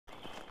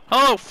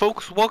Hello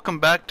folks, welcome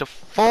back to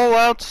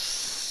Fallout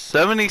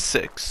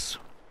 76.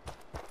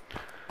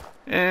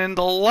 In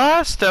the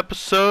last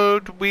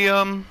episode, we,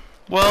 well,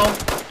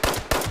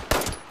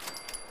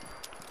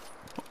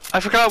 I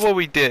forgot what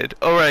we did.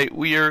 Alright,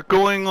 we are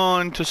going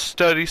on to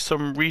study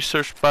some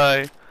research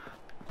by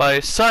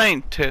a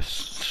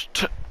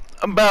scientist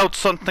about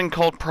something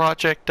called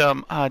Project,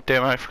 damn it,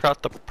 I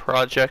forgot the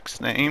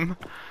project's name.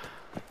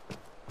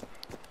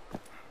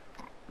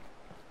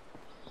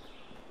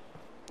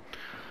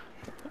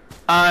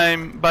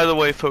 By the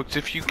way, folks,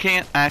 if you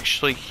can't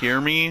actually hear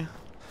me,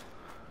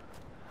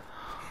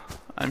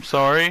 I'm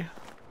sorry.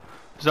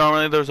 Because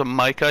normally there's a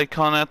mic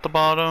icon at the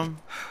bottom,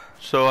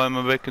 so I'm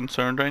a bit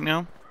concerned right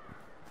now.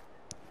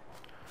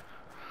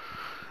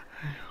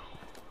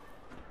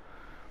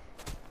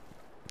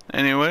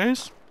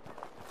 Anyways.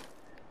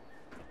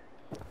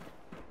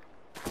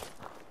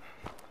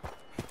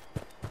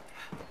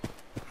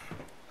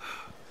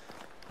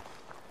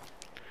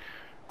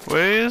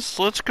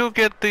 Let's go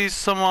get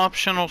some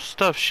optional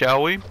stuff,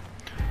 shall we?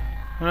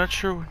 I'm not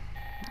sure.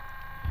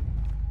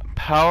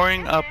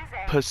 Powering up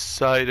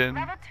Poseidon.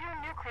 Level 2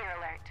 nuclear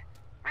alert.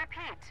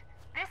 Repeat,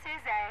 this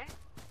is a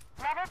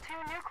level 2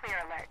 nuclear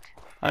alert.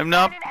 I'm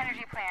not. Poseidon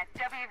energy plant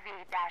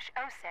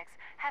WV-06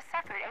 has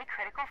suffered a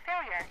critical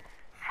failure.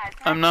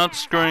 I'm not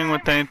screwing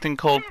with anything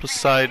called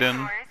Poseidon.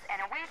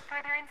 And await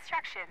further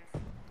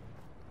instructions.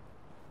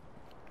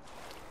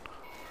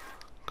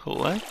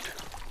 Collect.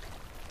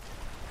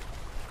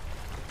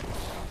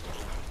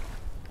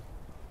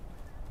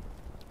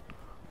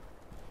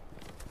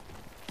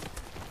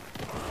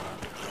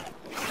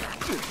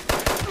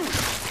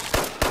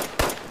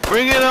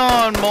 Bring it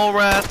on, mole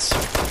rats.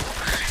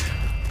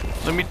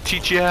 Let me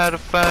teach you how to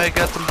fight. I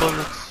got the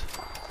bullets.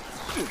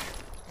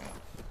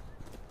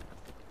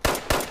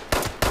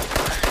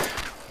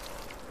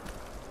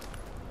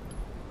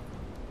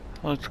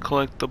 Let's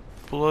collect the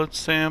blood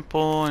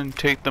sample and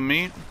take the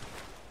meat.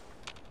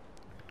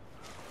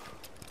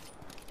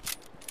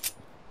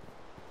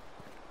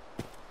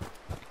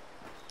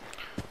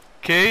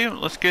 Okay,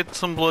 let's get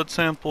some blood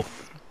sample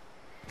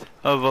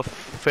of a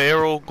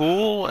feral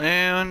ghoul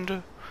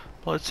and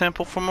blood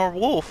sample from a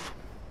wolf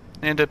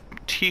and a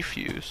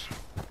T-fuse.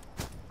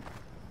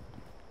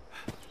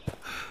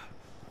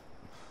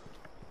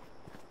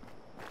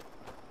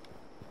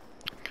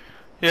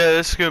 Yeah,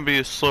 this is gonna be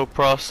a slow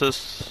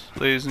process,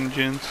 ladies and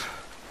gents.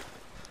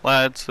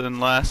 Lads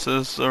and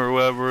lasses, or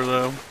whatever,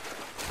 though.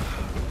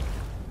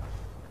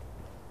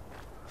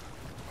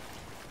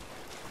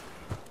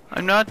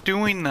 I'm not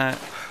doing that.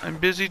 I'm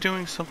busy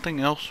doing something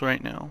else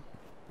right now.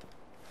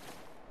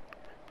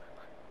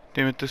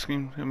 Damn it, this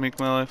game's gonna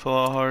make my life a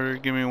lot harder.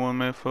 Give me 1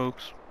 minute,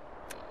 folks.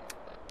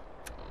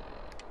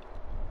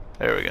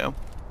 There we go.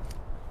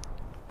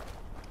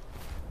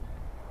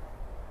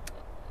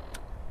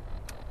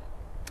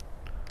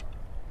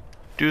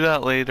 Do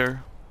that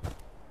later.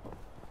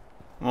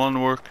 I'm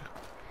on work.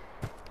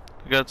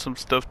 I got some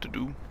stuff to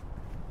do.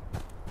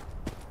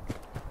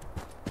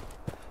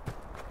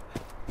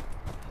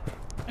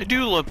 I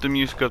do love the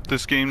music of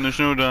this game, there's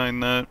no denying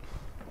that.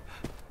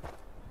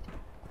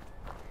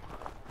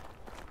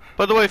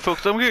 By the way,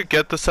 folks, I'm gonna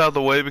get this out of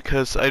the way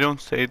because I don't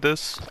say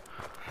this.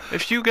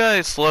 If you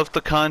guys love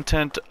the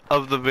content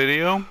of the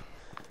video,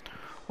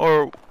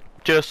 or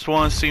just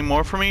want to see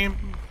more from me,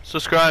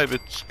 subscribe.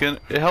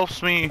 It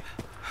helps me.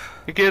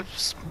 It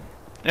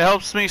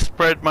helps me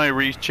spread my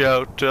reach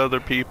out to other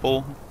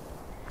people.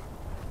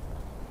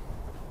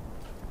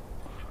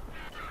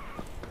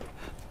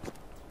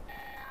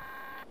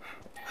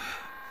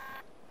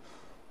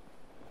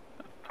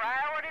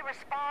 Priority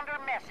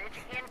responder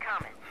message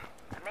incoming.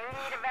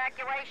 Immediate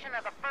evacuation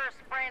of the First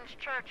Friends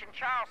Church in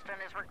Charleston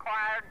is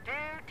required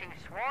due to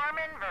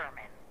swarming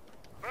vermin.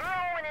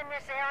 Burrowing in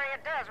this area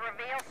does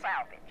reveal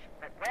salvage,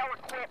 but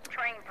well-equipped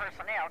trained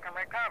personnel can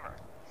recover.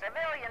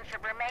 Civilians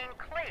should remain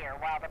clear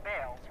while the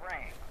bells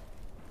ring.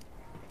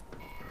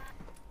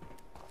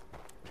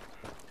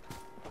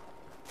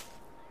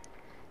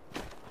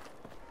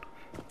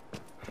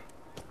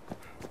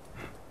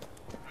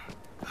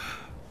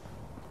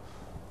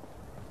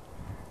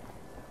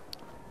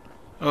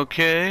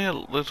 Okay,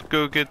 let's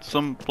go get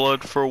some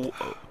blood from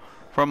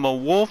a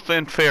wolf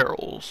and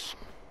ferals.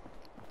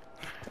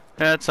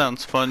 That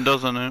sounds fun,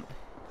 doesn't it?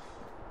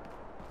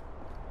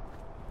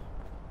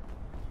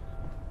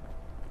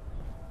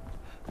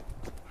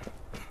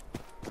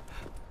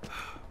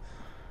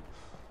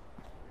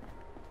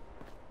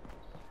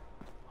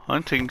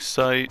 Hunting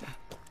site.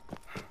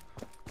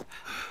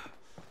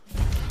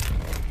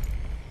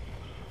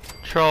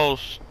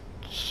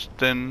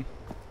 Charleston.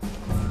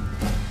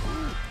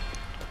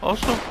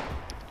 Also,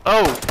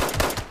 oh,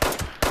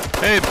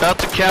 hey, about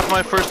to cap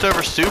my first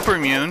ever Super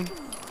Mutant.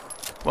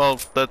 Well,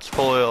 that's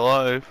fully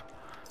alive.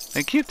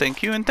 Thank you,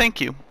 and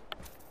thank you.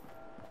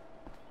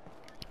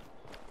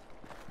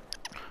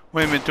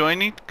 Wait a minute, do I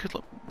need?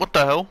 What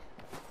the hell?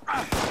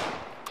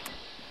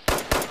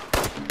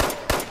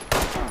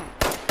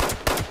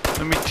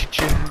 Let me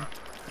teach you.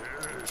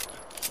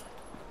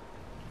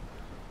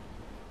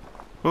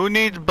 Who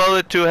needs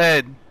bullet to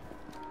head?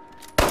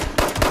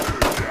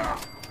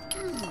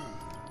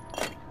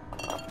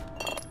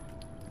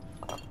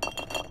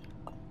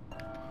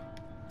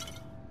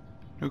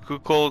 You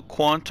could call it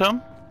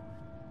quantum.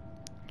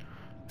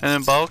 And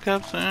then bottle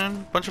caps and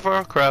a bunch of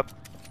our crap.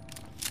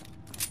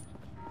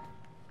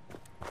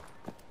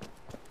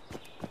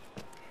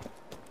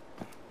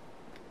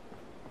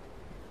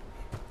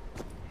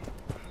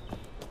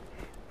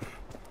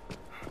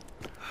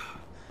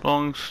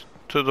 Belongs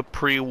to the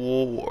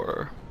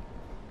pre-war.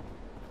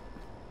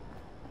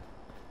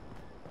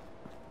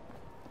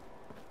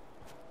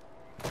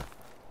 I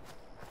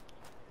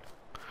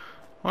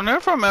wonder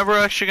if I'm ever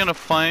actually gonna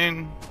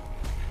find.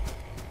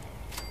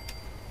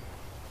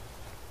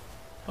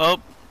 Oh,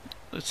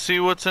 let's see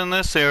what's in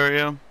this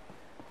area.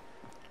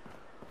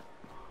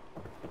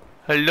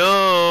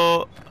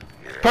 Hello.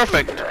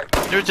 Perfect.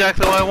 You're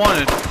exactly what I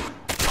wanted.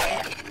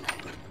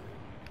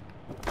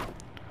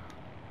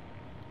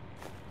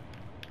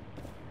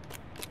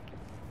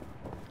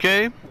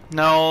 Okay,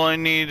 now all I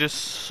need is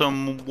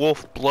some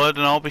wolf blood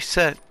and I'll be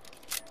set.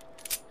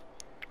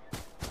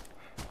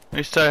 At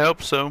least I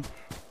hope so.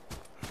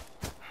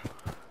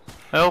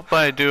 I hope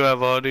I do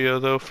have audio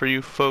though for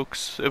you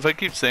folks. If I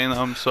keep saying that,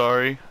 I'm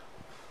sorry.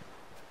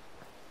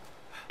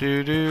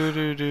 Do do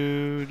do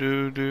do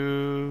do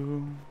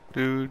do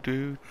do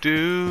do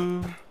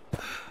do.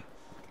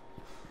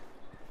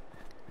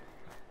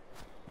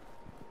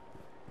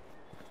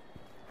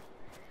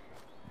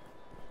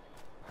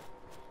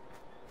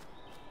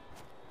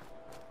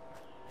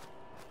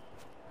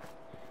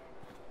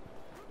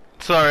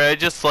 Sorry, I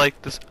just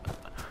like this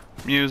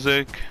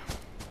music.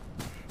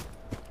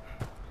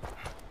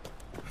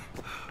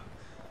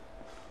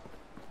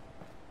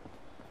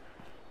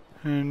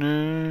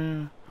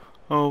 And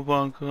oh,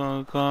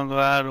 Congo,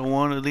 I don't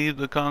want to leave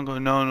the Congo.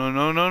 No, no,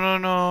 no, no, no,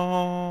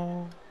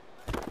 no.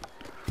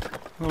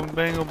 Oh,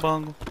 bango,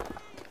 bongo.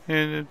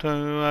 And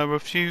I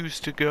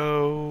refuse to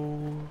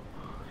go.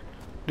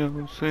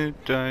 Don't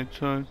sit tight,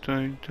 so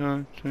tight,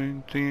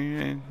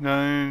 and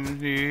none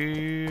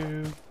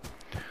here.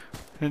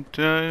 I'll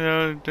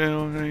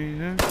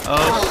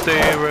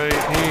stay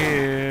right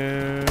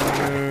here.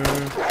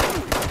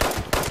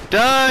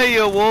 Die,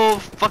 you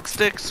wolf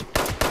fucksticks.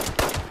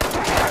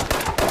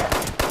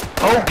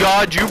 Oh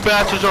god, you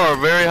bastards are a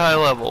very high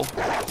level.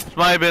 This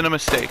might have been a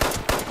mistake.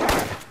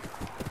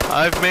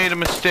 I've made a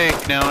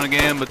mistake now and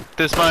again, but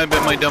this might have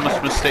been my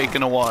dumbest mistake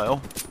in a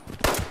while.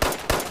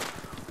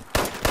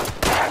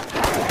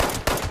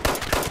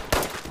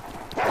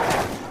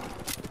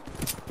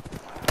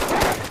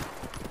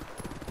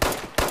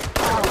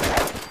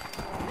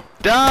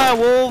 Die,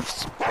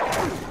 wolves!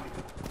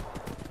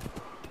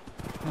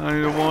 I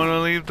don't want to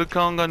leave the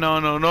Congo.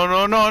 No, no, no,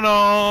 no, no,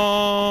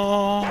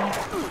 no!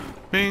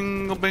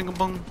 Bingo, bingo,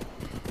 bong.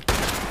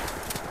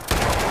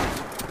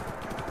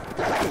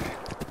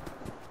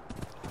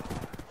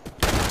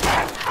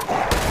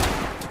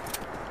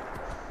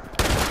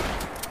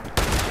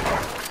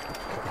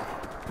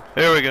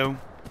 There we go.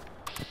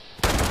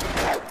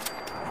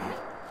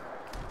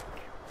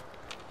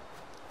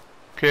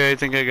 Okay, I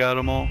think I got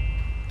them all.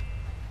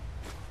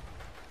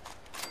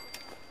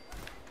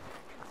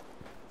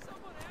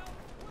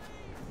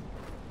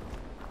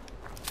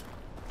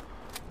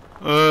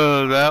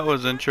 That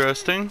was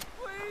interesting.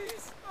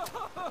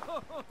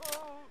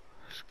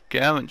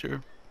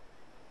 Scavenger.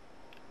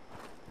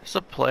 Is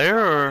a player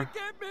or?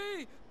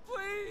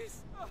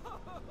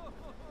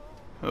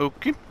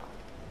 Okay.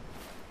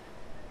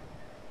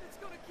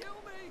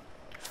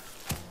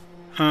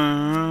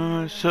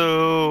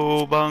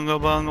 So bongo,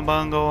 bongo,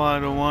 bongo. I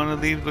don't want to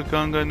leave the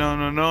Congo. No,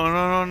 no, no,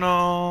 no, no,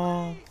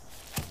 no.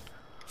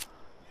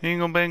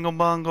 Bingo, bango,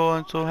 bongo.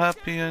 I'm so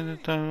happy at the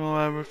time.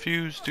 I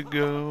refuse to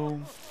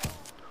go.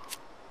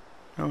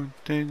 Don't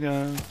think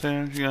I'm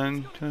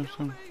going to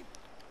some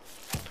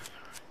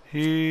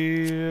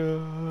here.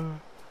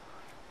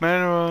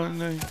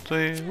 Man,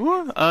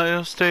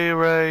 I'll stay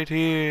right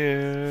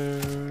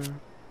here.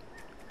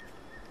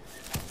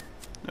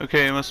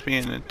 Okay, it must be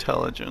an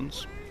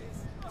intelligence.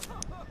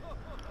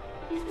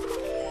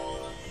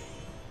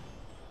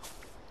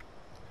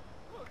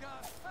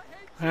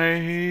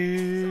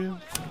 Hey,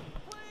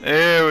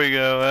 there we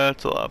go.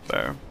 That's a lot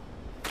better.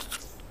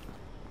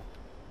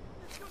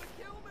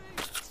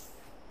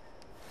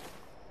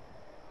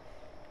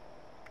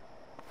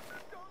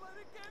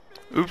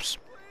 Oops.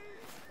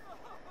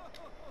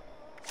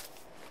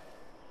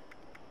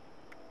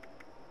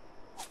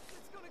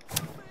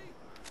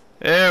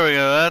 There we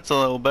go, that's a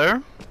little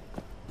better.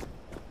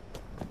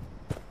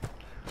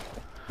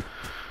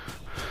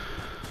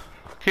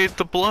 Okay,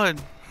 the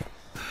blood.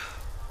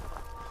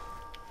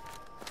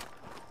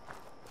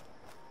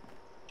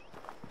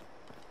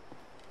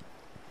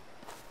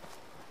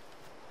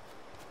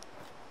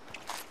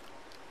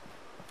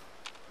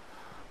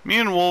 Me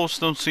and wolves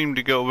don't seem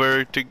to go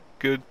very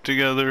good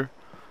together.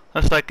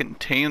 Unless I can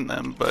tame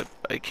them, but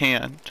I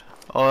can't.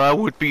 Oh, that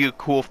would be a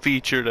cool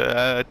feature to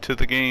add to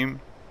the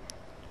game.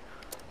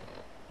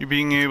 You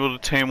being able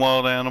to tame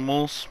wild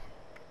animals.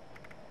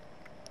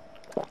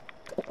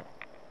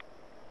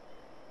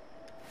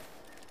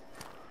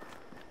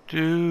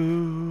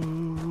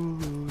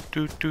 Do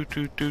do do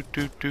do do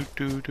do do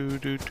do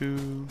do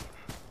do.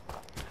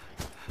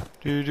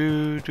 Do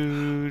do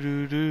do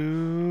do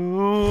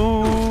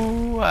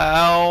do.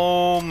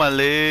 Ow, my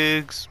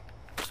legs.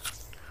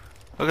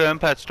 Okay, I'm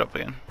patched up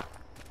again.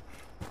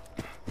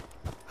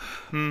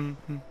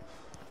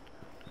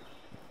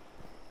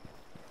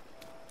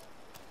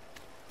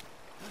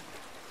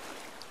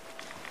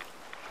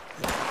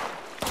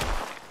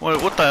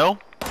 Wait, what the hell?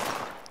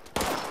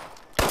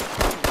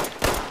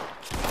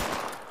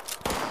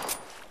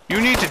 You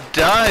need to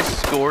die,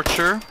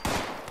 Scorcher.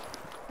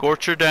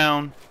 Scorcher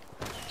down.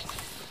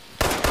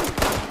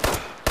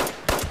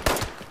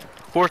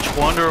 Scorch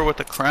Wanderer with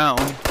a crown.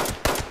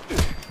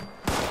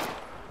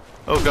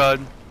 Oh god.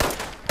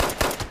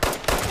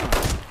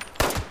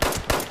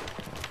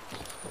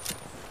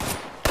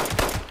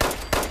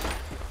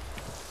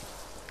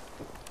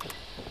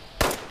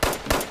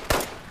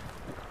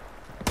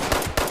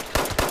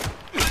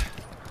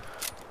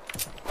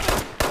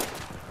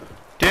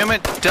 Damn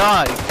it,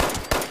 die!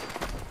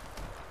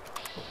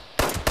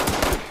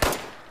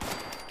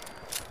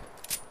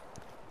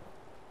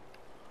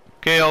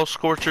 Okay, all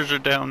Scorchers are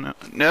down now.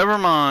 Never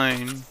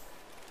mind.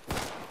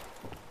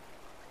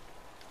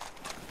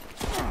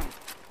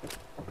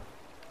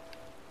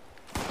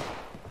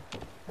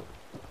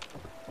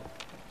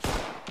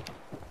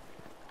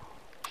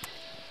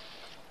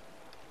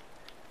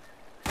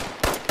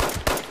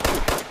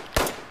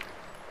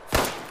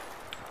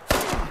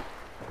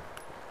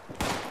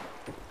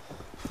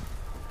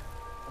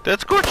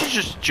 That Scorcher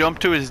just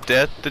jumped to his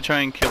death to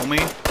try and kill me.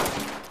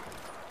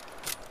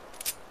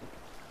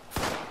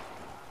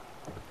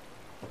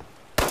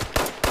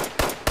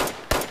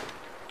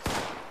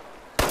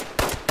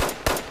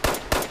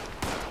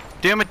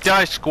 Damn it,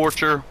 die,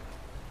 Scorcher.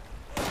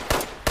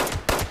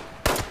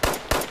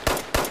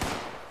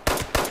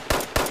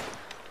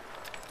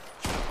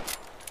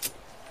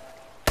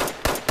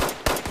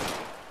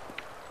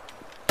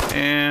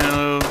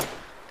 And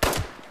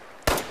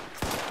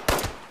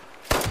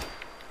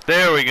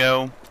there we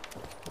go.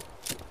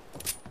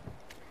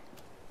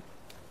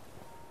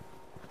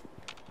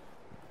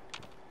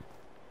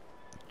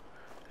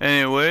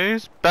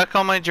 Anyways, back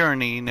on my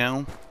journey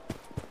now.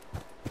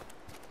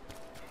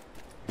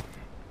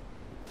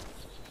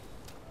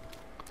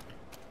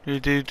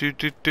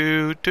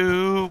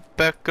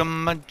 Back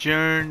on my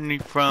journey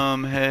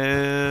from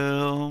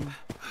hell.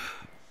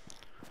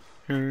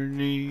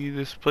 Journey,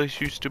 this place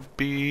used to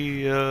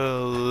be a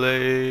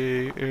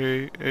lake.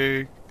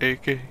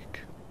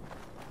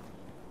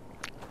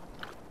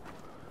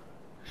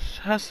 This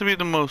has to be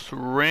the most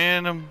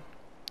random.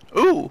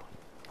 Ooh!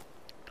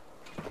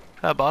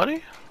 That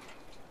body?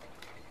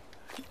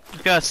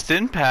 It's got a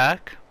stim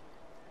pack.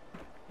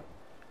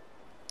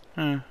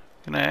 Can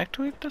I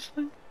activate this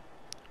thing?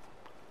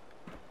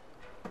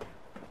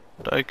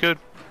 I could.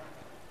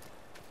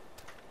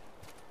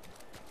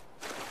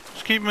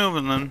 Just keep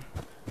moving then.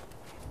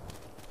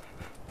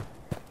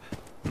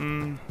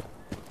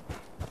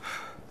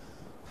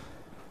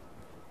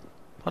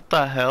 What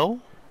the hell?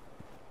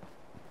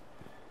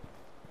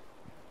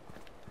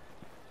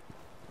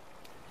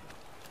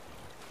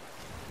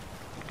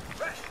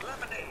 Fresh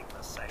lemonade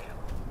for sale.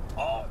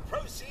 All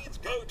proceeds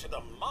go to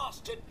the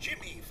Master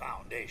Jimmy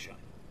Foundation.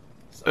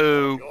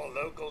 So your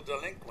local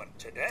delinquent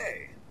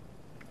today.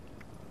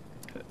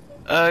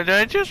 Did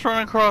I just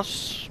run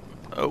across...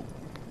 Oh.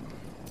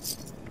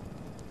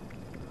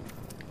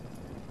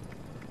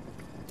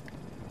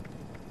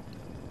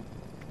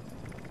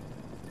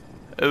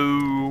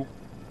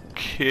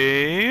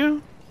 Okay.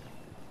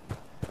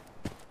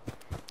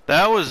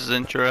 That was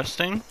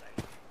interesting.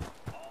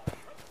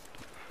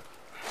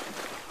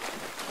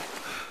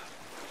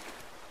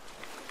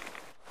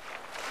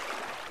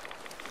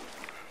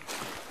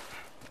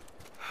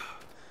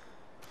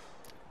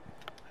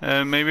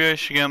 Maybe I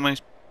should get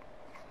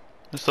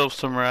myself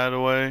some right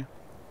away.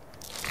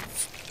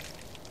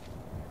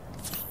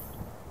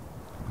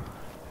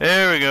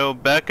 There we go,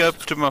 back up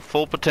to my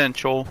full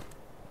potential.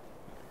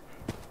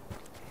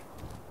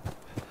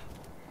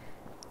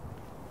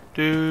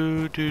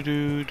 Do.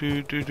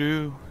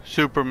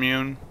 Super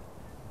Mutant.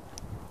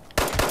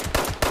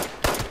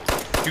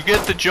 You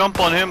get the jump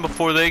on him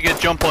before they get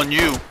jump on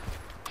you.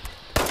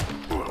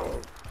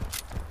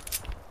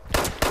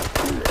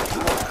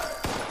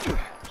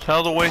 That's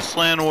how the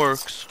wasteland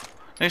works.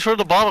 Thanks for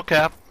the bottle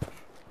cap.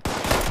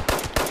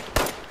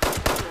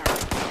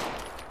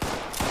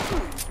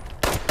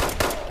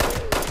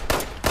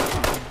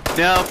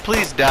 Now,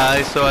 please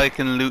die so I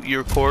can loot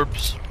your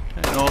corpse.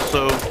 And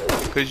also,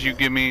 because you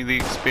give me the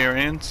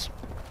experience.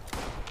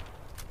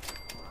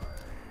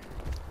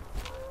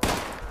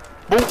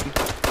 Boom!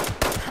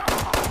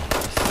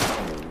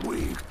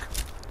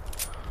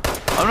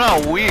 I'm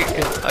not weak.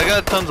 I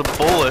got tons of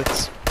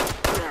bullets.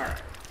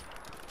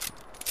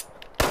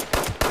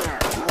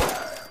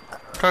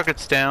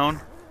 Target's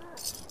down.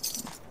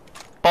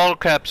 Bottle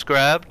cap's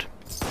grabbed.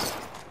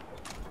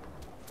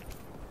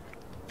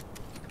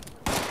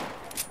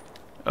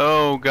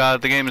 Oh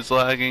god, the game is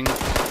lagging.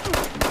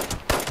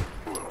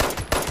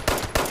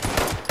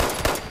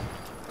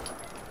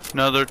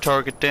 Another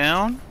target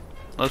down.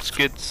 Let's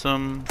get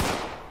some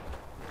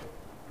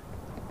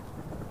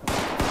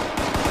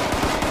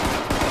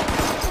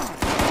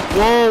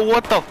Whoa,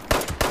 what the?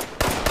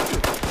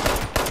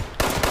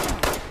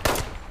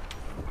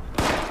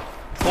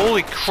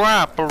 Holy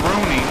crap, a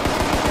Rooney.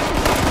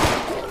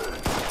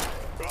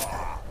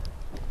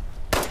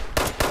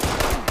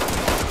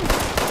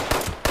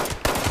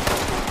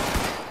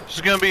 This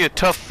is gonna be a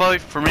tough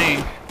fight for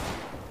me.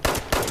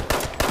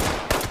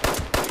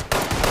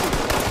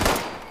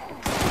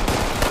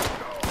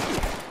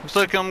 Looks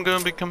like I'm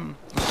gonna become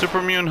a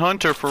Super Mutant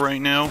Hunter for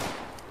right now.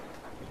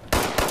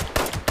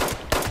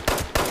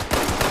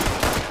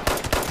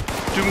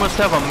 Dude must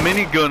have a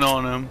minigun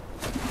on him.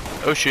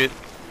 Oh shit.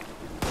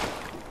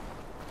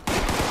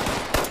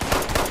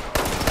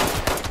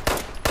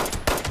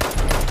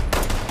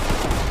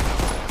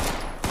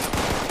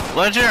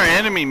 Legendary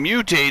enemy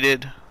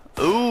mutated.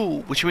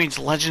 Ooh, which means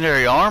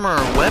legendary armor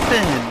or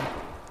weapon.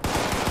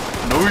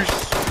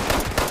 Nice.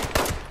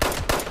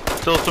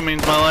 This also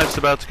means my life's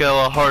about to get a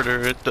lot harder,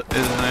 isn't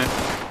it?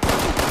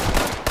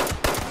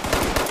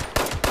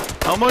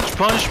 How much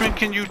punishment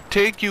can you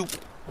take, you?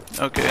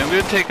 Okay, I'm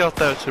gonna take out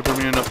that Super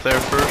Mutant up there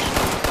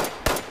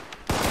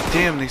first.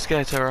 Damn, these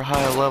guys are a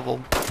higher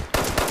level.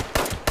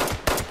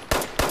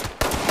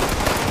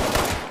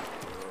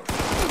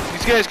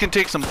 These guys can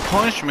take some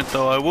punishment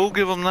though, I will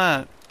give them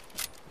that.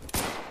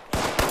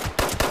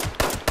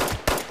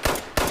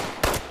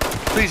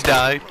 Please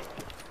die.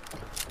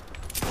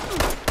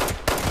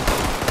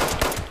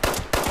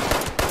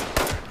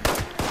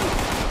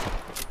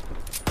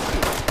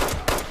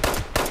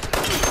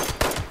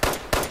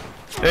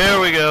 There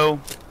we go.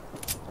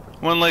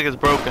 One leg is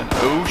broken.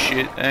 Oh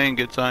shit, that ain't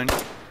a good sign.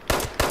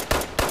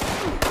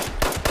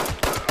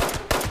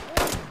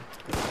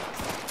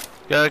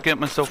 Gotta get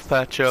myself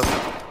patched up.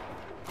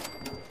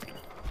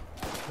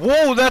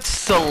 Whoa,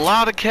 that's a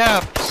lot of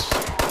caps.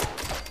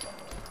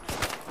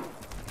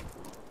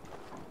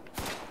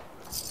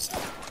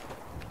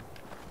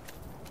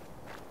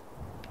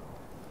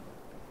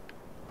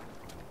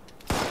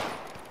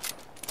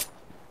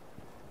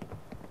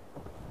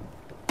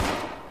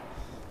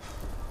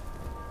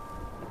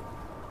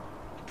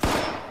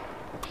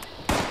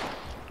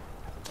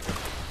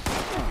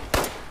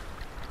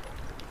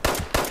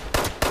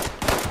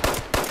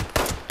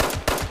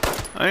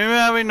 I'm even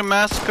having to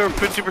massacre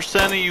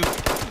 50% of you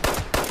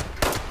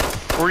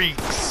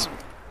freaks.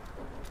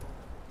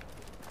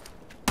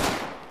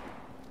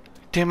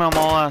 Damn, I'm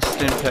all out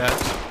of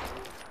impact.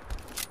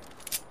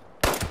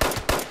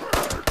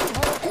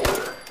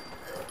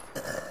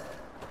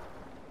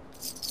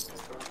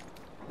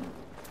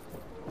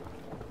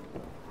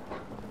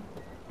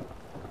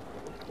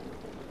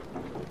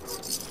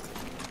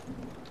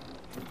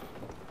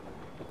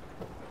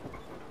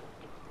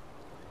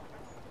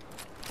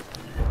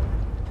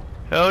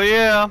 Hell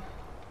yeah.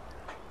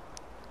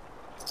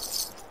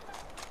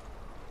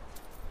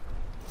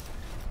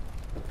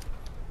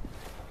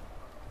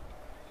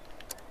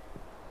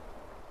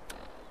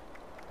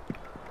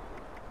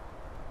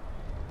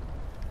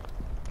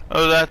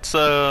 Oh, that's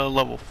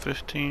level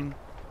 15.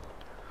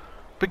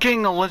 But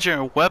getting a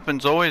legendary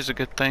weapon's always a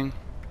good thing.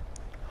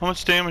 How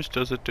much damage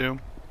does it do?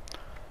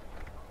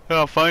 Yeah,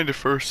 I'll find it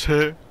first.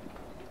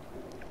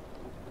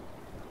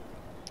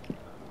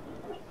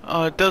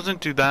 It doesn't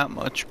do that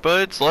much,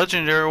 but it's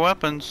legendary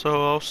weapon,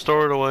 so I'll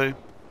store it away.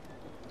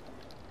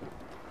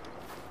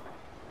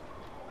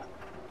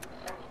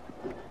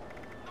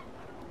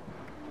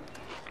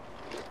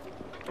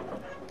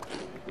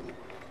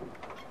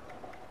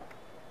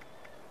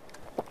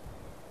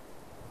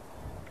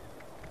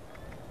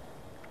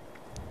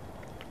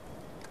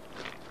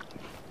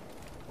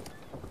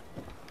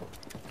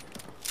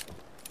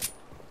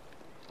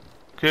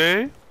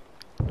 Okay.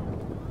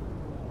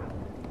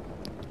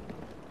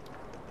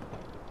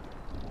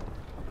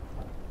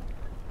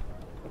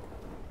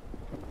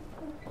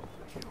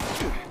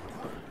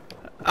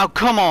 Oh,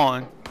 come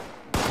on!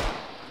 I'm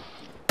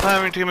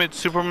having to commit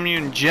Super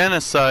Mutant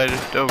genocide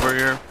over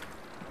here.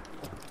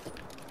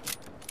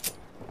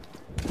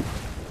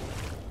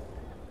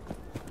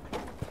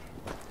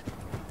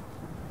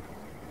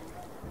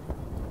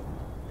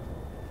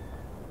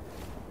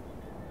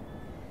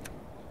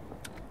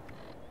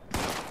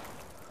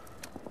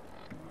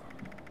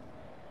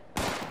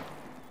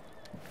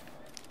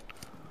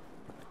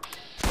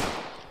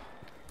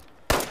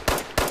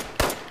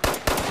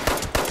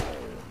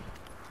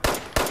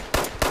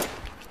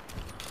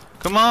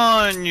 Come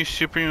on, you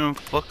Super Mutant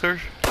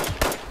fuckers.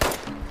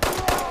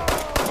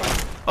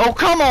 Oh,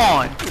 come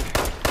on!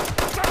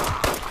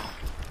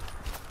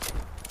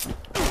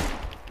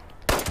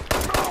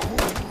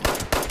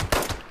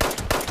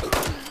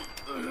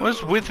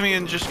 What's with me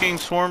and just getting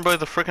swarmed by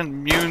the frickin'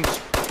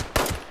 mutants?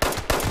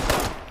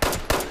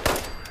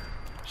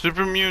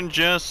 Super Mutant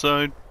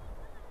genocide.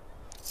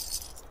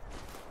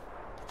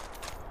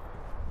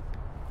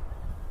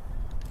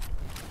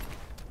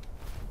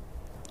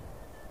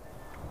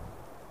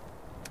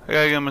 I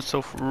gotta get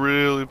myself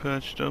really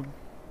patched up.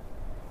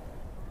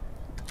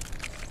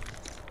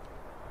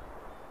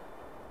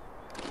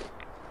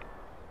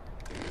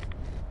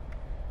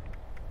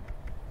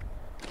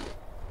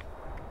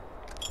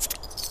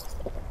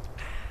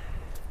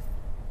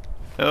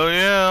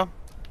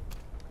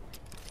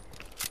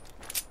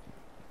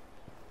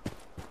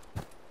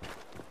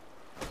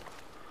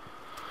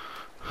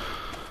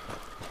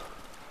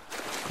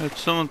 At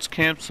someone's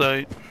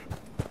campsite.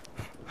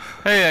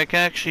 Hey, I can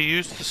actually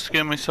use this to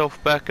get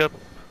myself back up.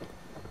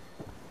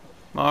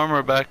 My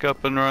armor back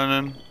up and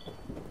running.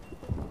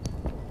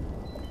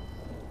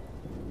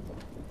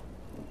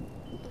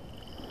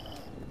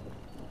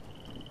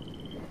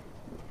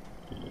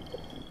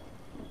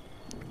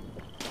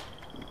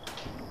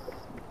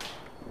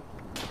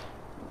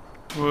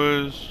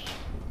 Was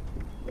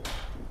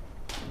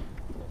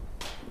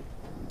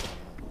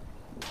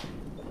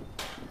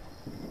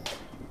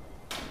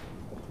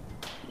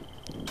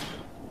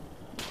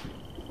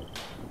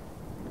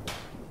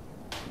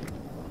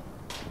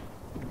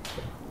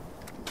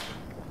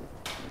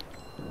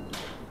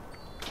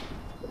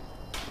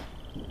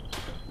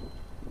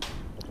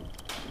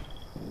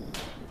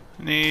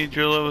need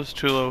your level's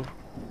too low.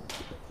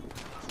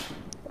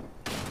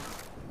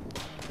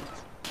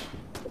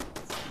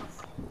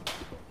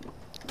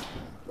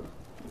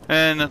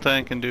 And nothing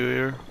I can do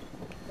here.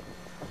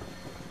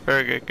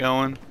 Better get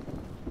going.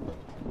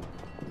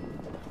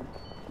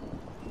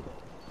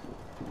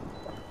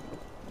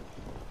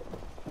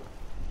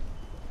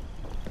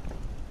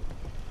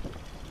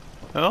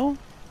 Oh?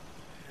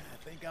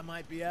 I think I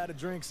might be out of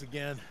drinks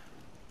again.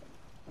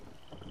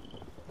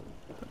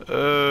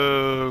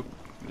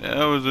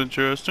 That was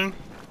interesting.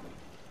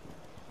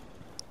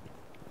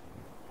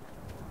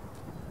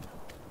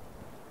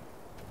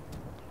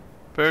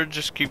 Better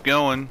just keep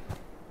going.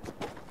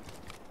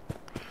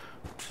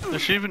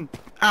 There's even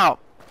out.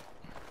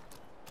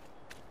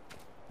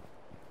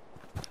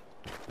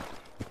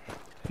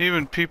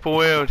 Even people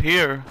way out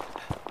here.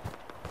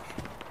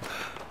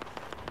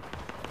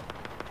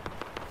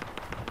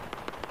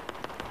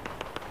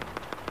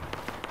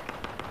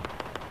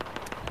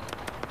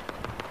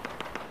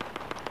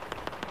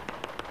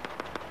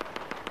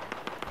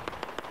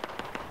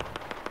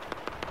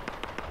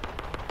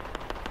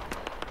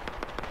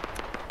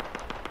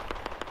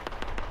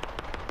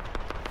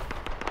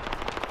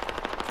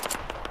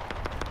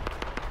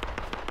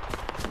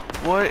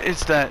 What is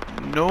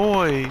that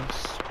noise?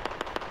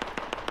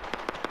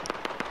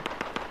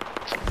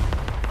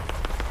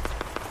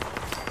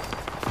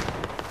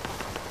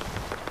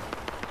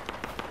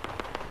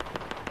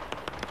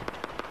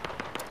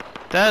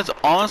 That is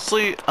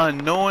honestly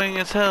annoying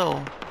as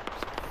hell.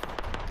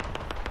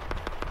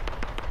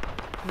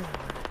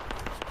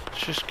 Let's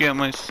just get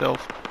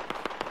myself.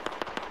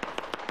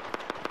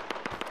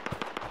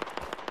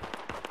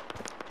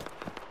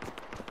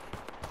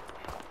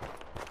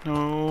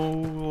 No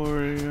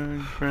worry,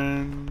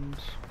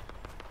 friends.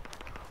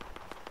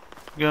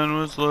 The gun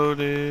was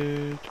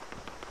loaded.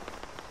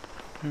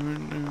 Never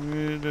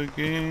do it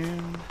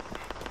again.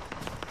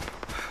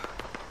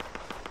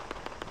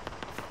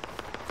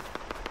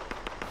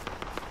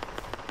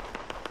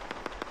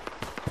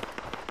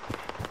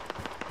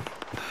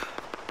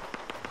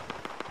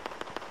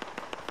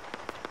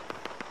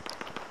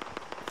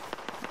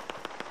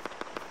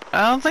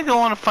 I don't think I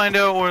want to find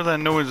out where that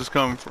noise is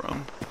coming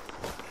from.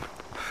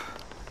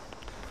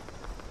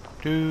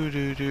 Do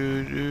do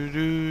do do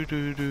do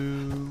do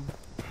do.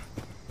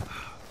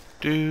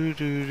 Do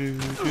do do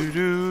do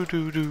do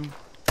do do.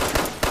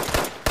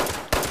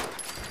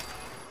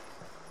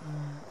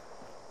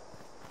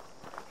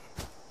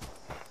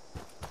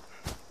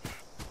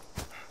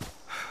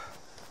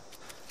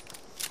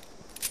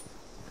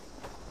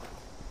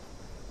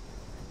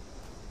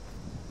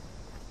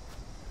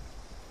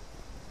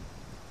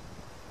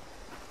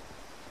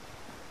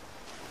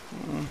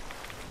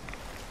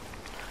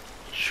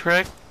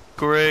 Trek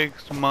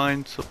Greg's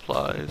mine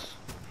supplies.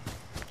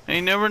 And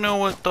you never know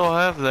what they'll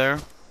have there.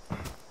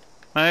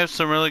 I have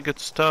some really good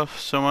stuff,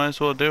 so might as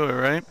well do it,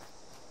 right?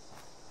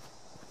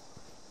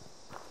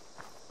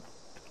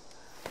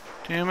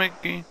 Damn it,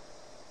 game.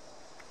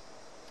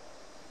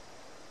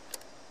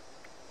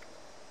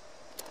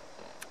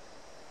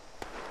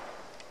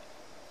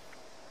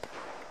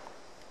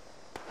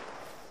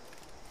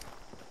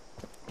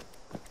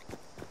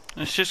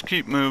 Let's just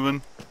keep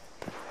moving.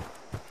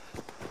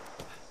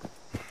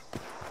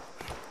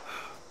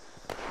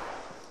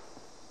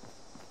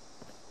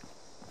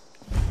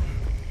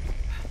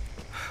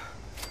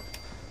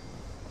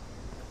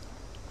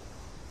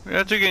 We're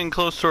actually getting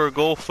close to our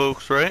goal,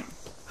 folks, right?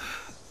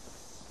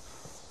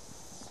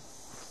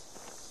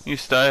 At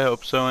least I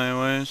hope so,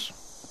 anyways.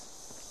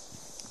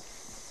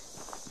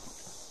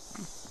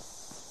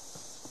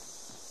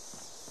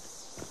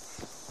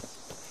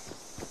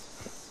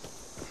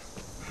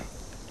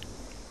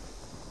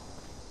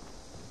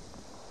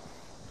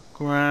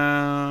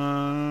 Ground.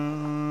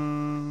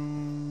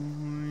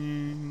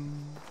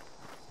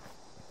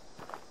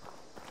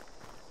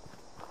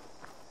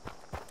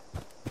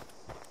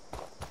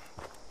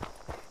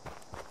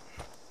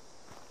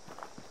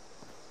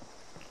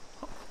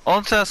 All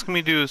it's asking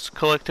me to do is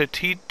collect a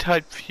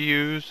T-type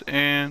fuse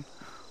and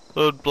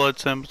load blood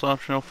samples.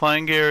 Optional.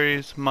 Find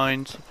Gary's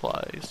mine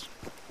supplies.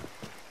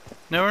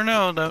 Never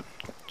know, that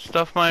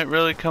stuff might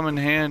really come in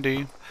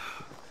handy.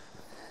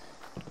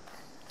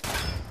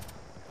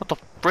 What the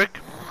frick?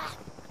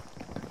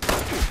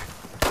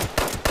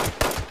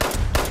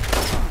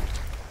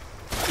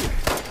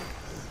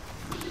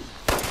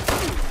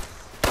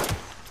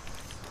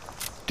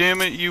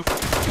 damn it, you.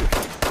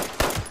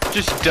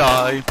 Just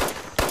die.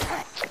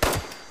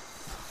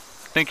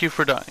 Thank you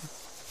for dying.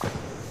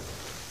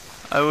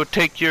 I will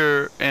take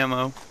your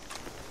ammo.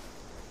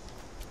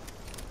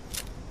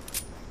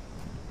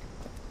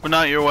 But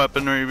not your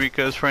weaponry,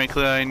 because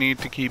frankly I need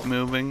to keep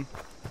moving.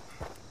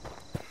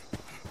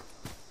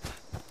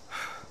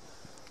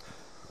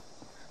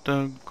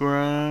 The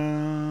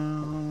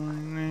grinding.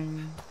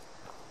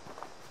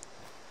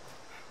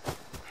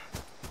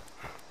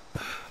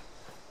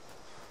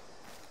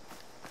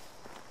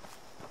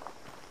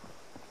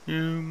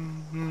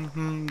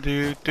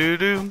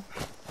 Do.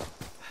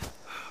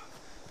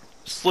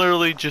 It's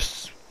literally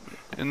just,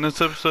 in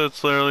this episode,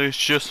 it's literally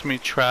just me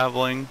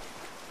traveling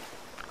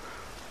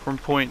from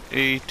point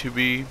A to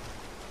B.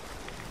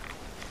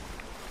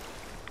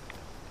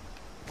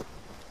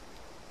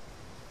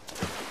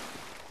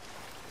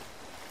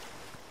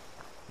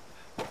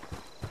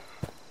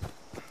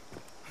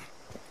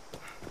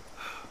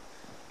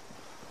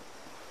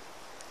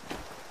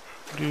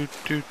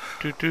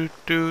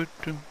 Do.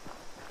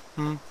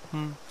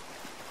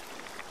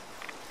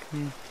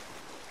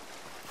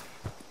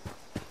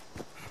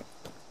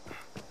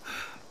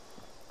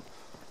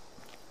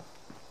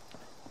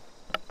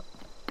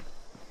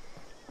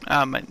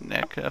 Ah, my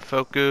neck, that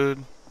felt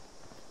good.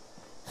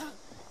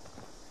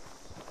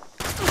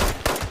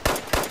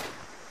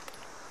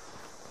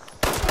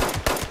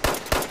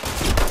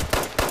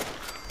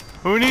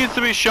 Who needs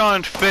to be shot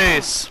in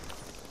face?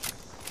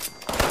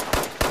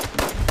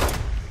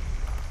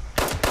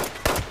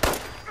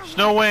 There's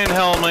no way in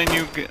hell I'm letting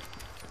you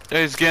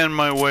guys get in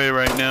my way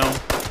right now.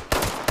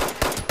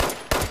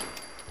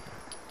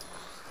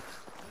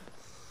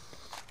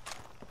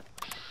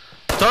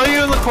 Saw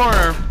you in the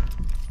corner.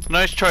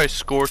 Nice try,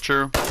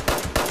 Scorcher.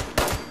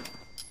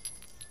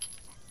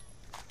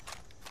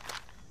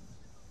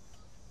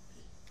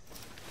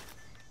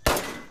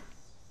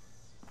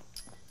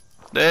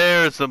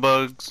 There's the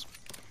bugs.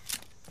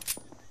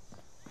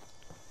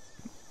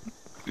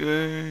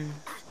 Okay.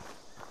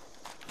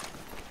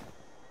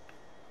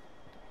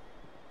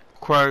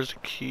 Requires a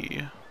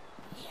key.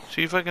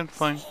 See if I can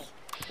find.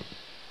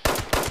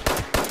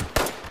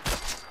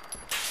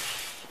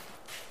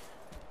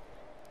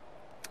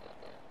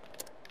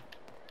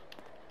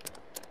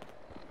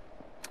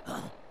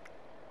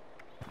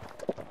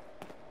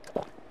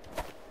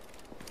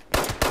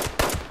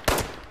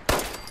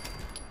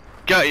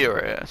 Got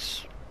your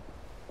ass.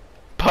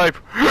 Pipe.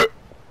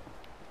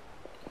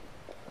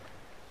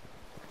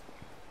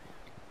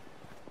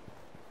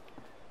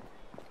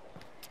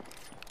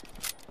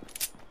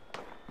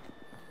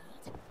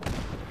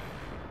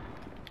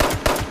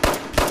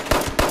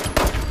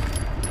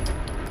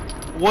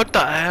 What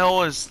the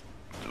hell is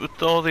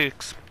with all the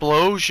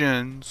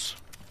explosions?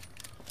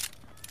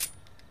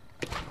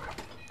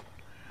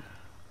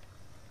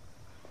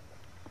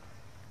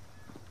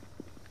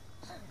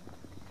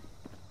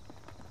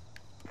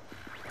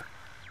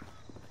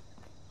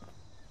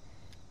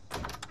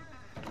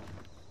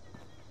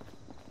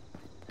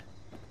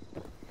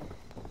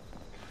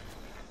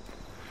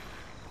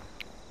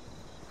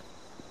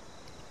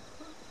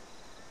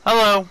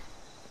 Hello.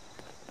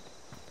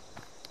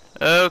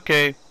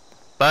 Okay.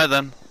 Bye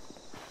then.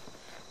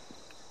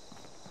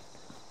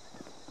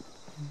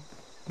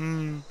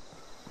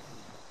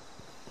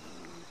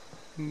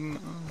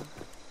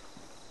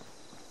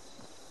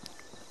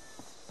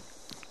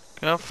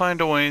 Gotta find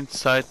a way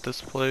inside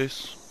this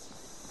place.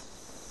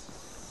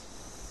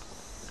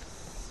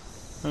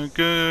 I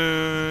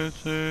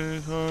guess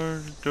it's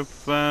hard to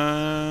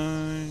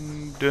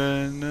find.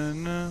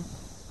 Da-na-na.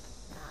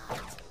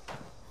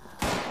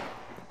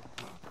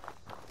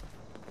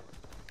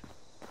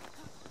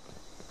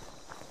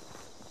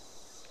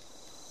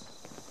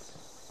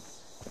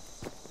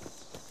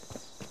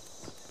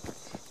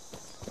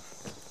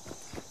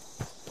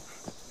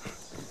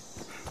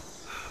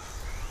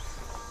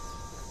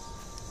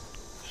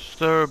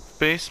 Is there a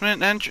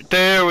basement entry?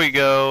 There we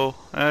go.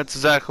 That's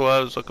exactly what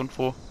I was looking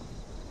for.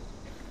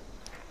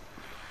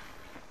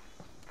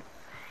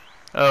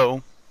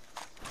 Oh.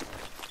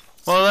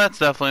 Well, that's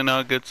definitely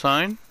not a good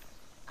sign.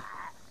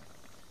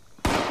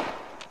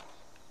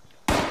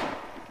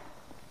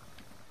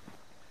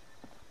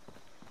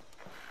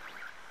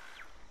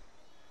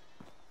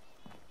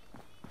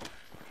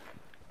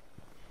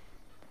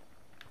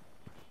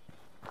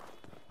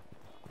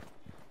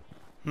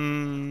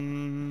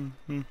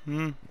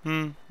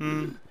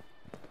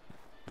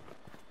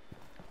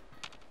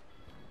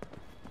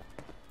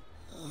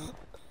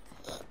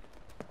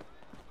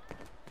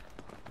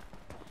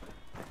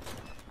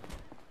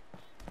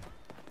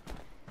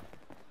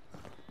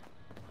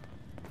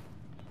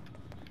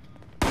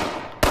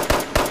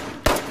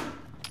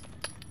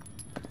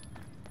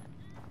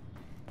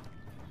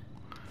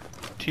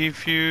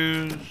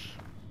 T-fuse.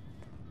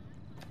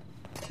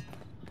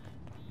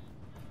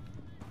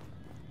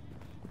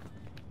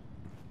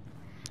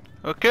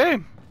 Okay.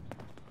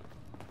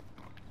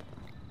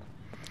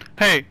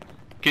 Hey,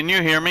 can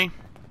you hear me?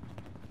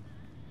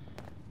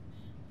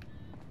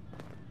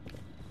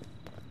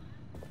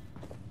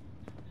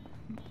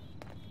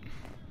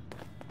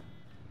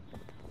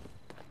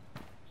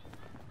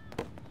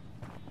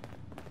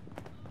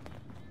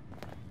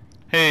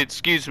 Hey,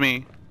 excuse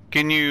me.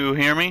 Can you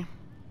hear me?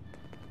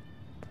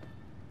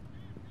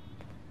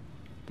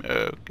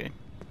 Okay.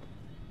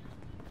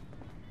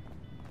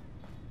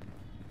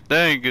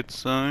 That ain't a good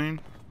sign.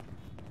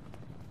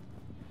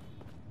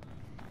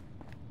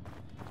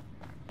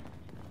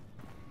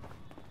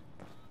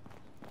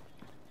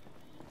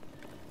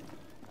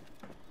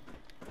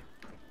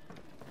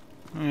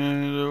 Yeah,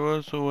 there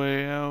was a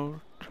way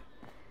out.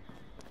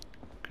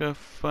 Gotta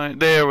find.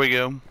 There we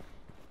go.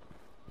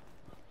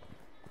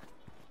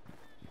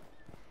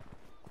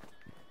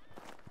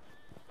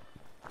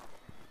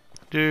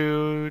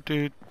 Do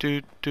do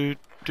do do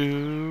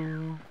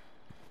do.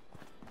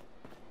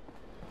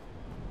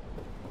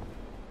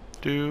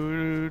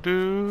 Do do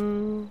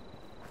do.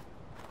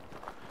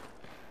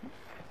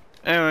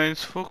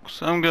 Anyways,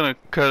 folks, I'm gonna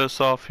cut us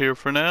off here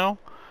for now.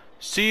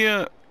 See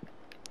you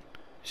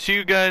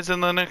guys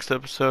in the next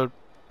episode.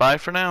 Bye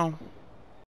for now.